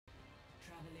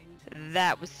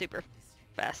That was super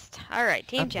fast. All right,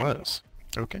 team That champion. was.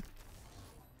 Okay.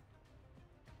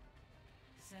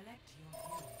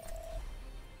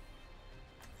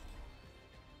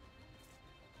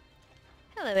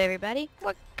 Hello, everybody.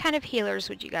 What kind of healers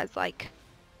would you guys like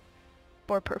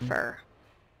or prefer?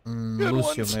 Good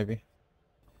Lucio, ones. maybe.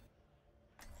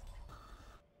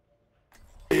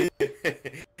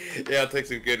 Yeah, I'll take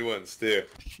some good ones too.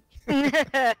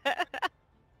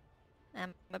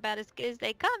 I'm about as good as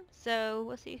they come, so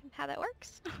we'll see how that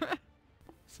works.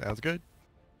 Sounds good.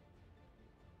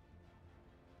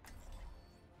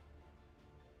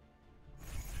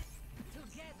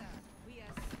 Together we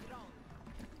are strong.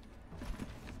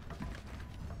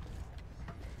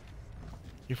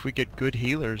 If we get good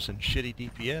healers and shitty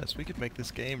DPS, we could make this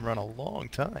game run a long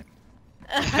time.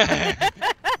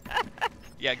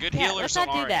 Yeah, good Yeah, healers let's on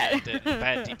not do our that. end and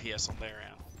bad DPS on their end.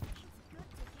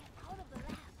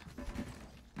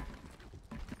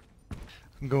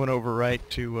 I'm going over right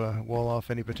to wall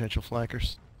off any potential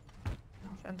flankers.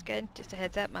 Sounds good. Just a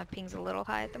heads up, my ping's a little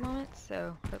high at the moment,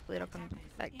 so hopefully it'll come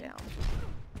back down.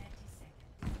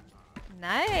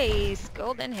 Nice!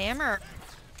 Golden hammer.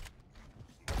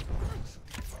 I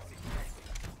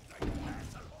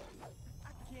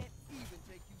can't even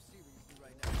take you seriously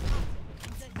right now.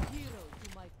 He's a hero to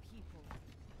my people.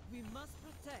 We must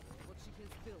protect what she has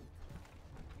built.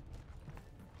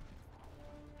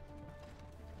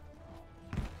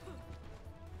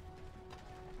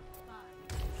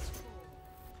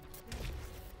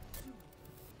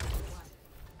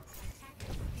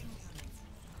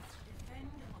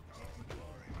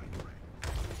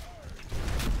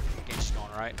 Game's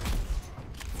going right.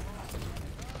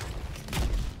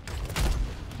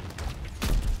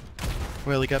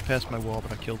 Well, he got past my wall,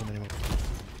 but I killed him anyway.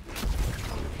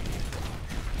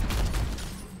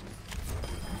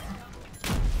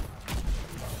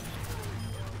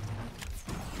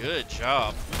 Good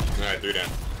job. Alright, 3 down.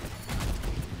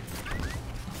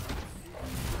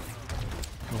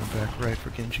 Going back right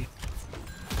for Genji.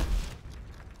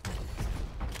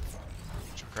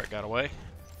 Junkrat got away.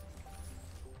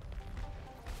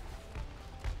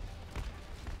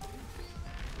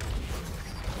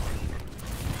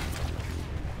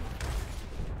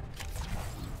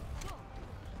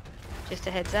 Just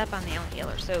a heads up, I'm the only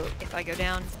healer, so if I go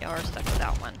down, y'all are stuck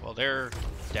without one. Well, they're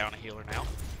down a healer now.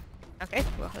 Okay,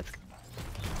 well, let's go.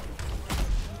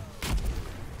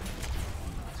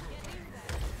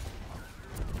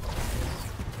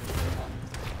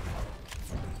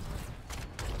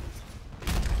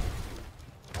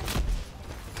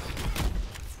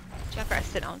 Junkrat's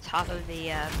sitting on top of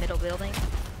the middle building.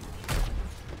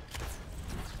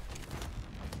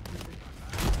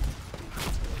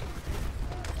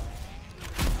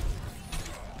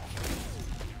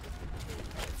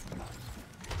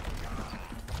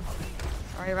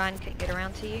 Sorry, Ryan, couldn't get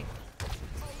around to you.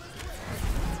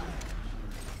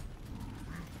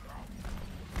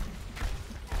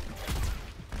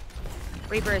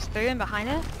 Reaper is through and behind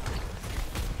us.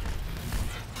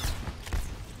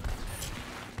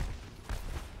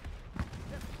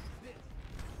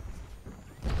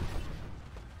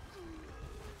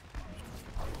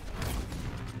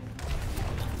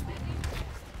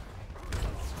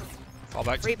 Fall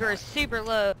back to Reaper is super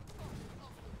low.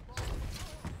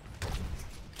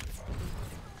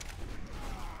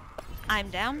 I'm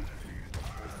down.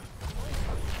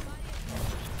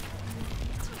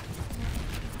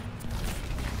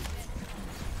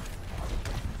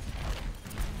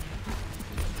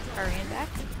 Hurrying back.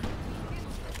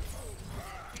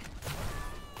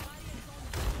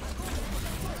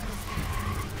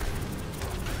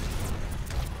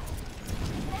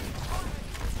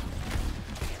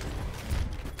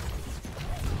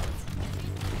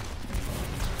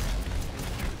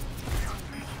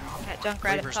 Got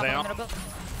Junkrat at the Reaper's top of the down. middle building.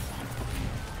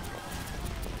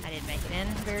 I didn't make it in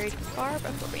very far,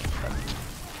 but we're being cooked.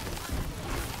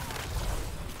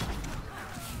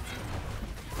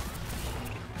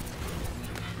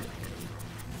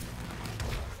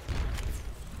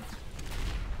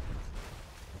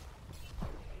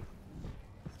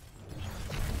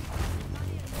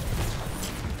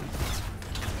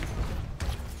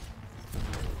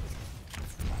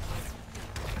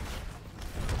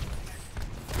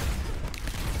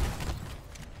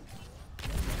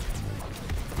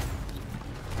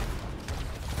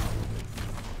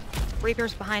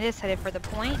 Reaper's behind us, headed for the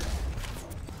point.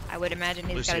 I would imagine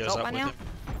he's got his Lucio's ult up by with now. him.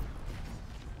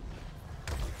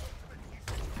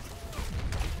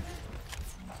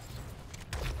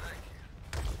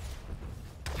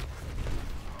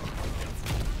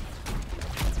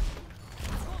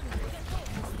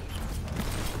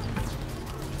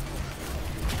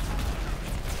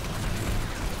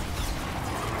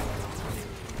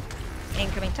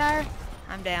 Incoming tire.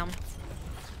 I'm down.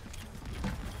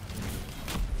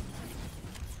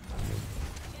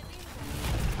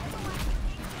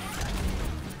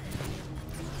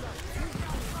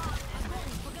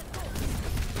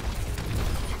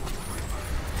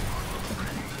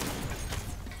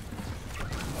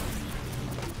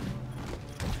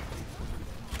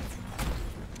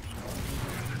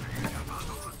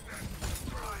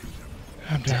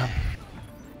 I'm down.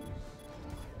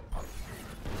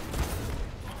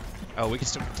 Oh, we can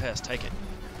still contest. Take it.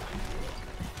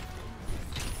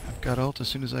 I've got ult as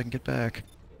soon as I can get back.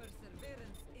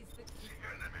 Perseverance is the key.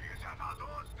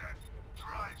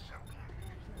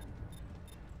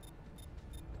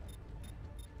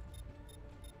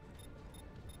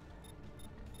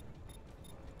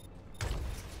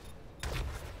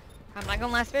 I'm not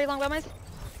gonna last very long by myself.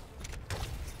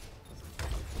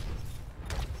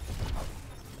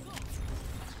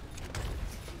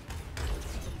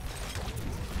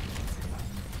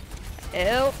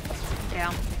 Ew.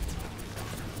 Down.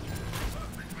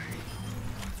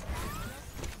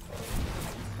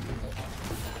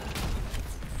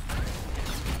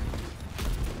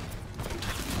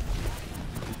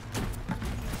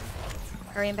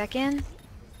 Hurrying back in.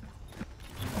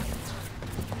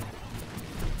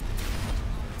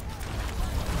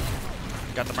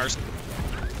 Got the Mercy.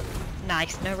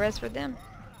 Nice. No res for them.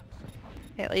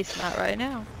 At least not right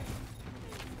now.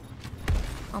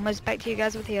 Almost back to you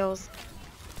guys with heals.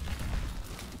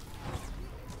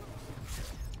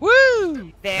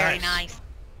 Woo! Very Nice. nice.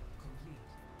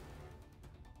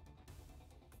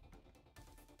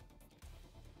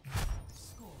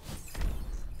 Score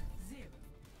 0-0.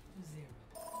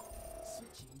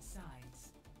 Switching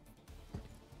sides.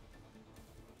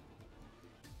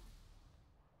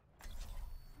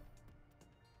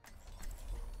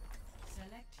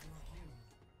 Select your hero.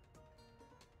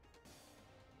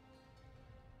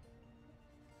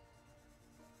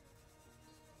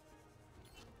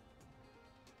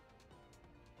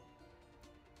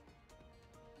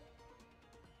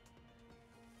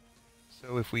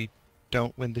 So if we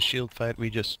don't win the shield fight, we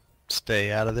just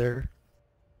stay out of there,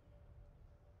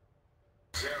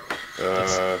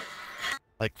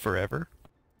 like forever.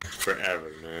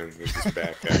 Forever, man. We just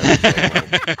back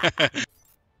out.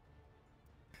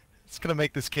 It's gonna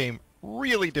make this game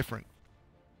really different.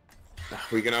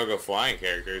 We can all go flying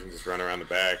characters and just run around the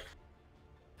back.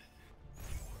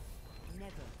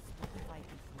 Never stop fighting.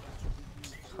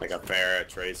 Like a Pharah,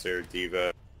 Tracer,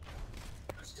 Diva.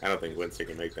 I don't think Winston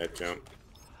can make that jump.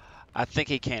 I think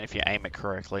he can if you aim it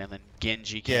correctly, and then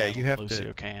Genji can. Yeah, you have Lucio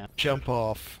to can. jump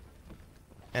off,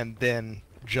 and then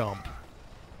jump.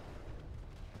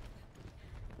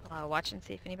 Watch and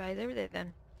see if anybody's over there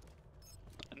then.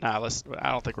 Nah, I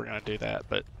don't think we're gonna do that,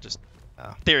 but just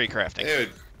Oh. theory crafting.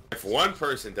 Dude, if one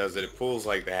person does it, it pulls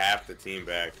like half the team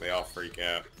back. They all freak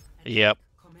out. Yep.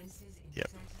 Commences in Yep.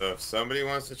 30 So if somebody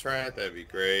wants to try it, that'd be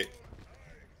great.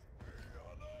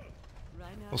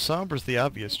 right now. Well, Sombra's the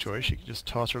obvious choice. You can just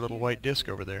toss her little white disc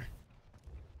over there.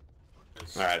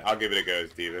 Alright, I'll give it a go,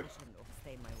 Steven.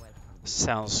 Overstay my welcome.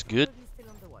 Sounds good. Probably still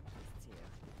on the watch list here.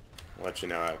 I'll let you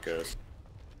know how it goes.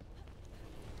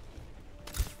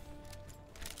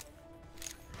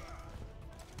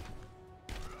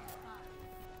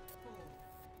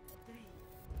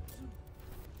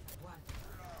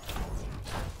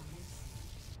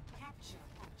 Capture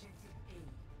objective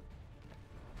A.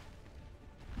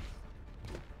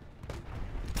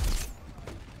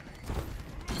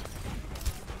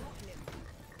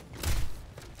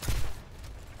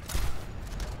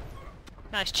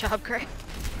 Nice job, Craig.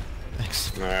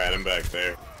 Thanks. Alright, I'm back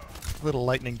there. Little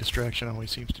lightning distraction always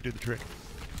seems to do the trick.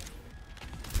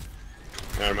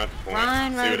 Alright, I'm at the point.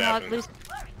 Run, See what Roadhog, happens. loose.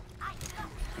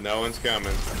 No one's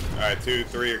coming. Alright, 2,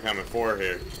 3 are coming. 4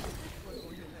 here.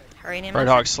 Hurrying in.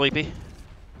 Roadhog's sleepy.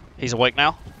 He's awake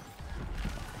now.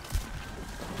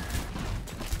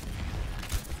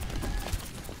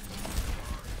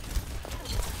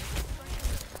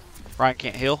 Ryan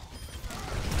can't heal.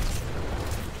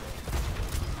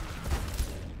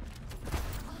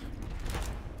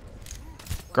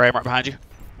 Graham right behind you.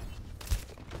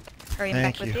 Hurrying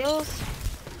Thank back with you. heals.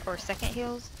 Or second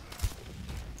heals.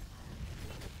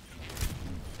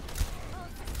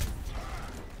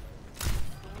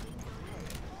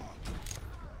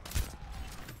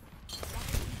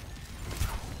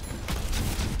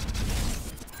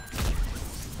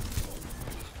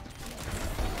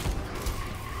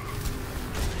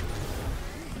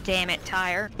 Damn it,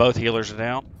 tire. Both healers are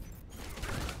down.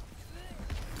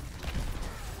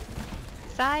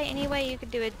 Sai, any way you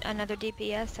could do another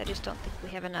DPS? I just don't think we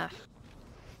have enough.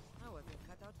 I wasn't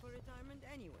cut out for retirement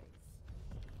anyways.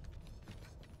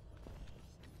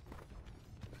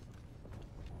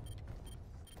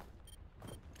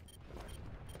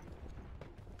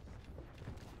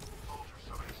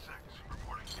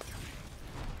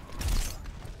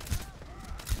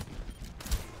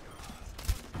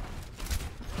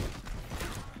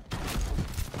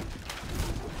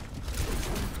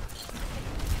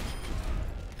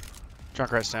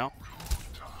 Junkrat's down.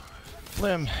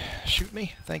 Lim, shoot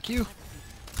me. Thank you.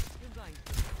 Remind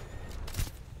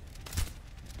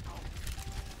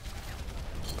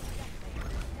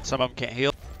Some of them can't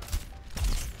heal.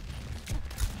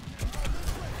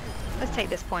 Let's take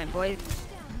this point, boys.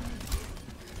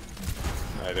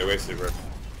 Alright, they wasted bro.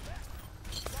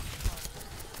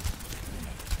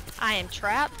 I am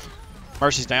trapped.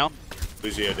 Mercy's down.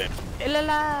 Lucio down. La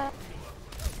la.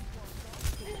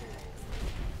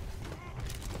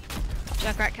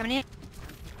 Junkrat coming in.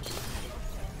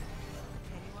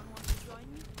 anyone want to join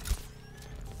me?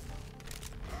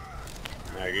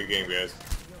 Alright, good game, guys.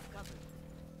 You're covered.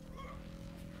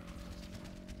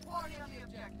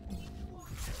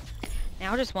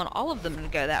 Now I just want all of them to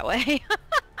go that way.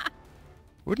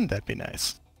 Wouldn't that be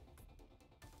nice?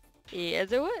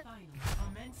 Yes, it would.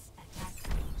 Commence attack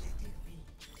objective B.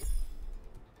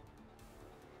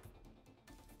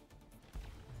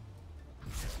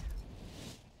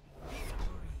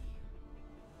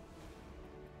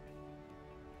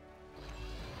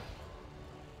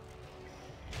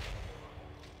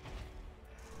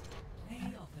 Play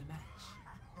of the match.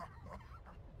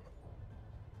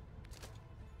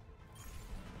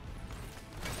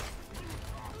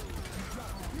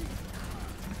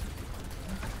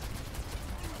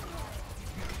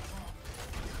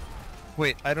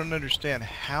 Wait, I don't understand.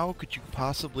 How could you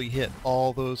possibly hit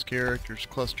all those characters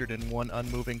clustered in one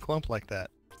unmoving clump like that?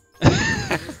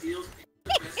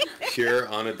 Pure,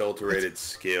 unadulterated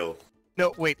skill.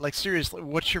 No, wait, like seriously,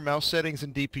 what's your mouse settings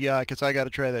in DPI? Because I gotta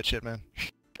try that shit, man.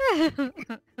 I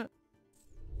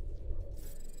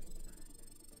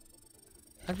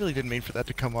really didn't mean for that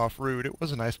to come off rude. It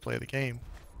was a nice play of the game.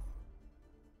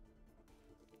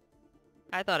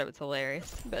 I thought it was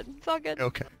hilarious, but it's all good.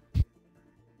 Okay.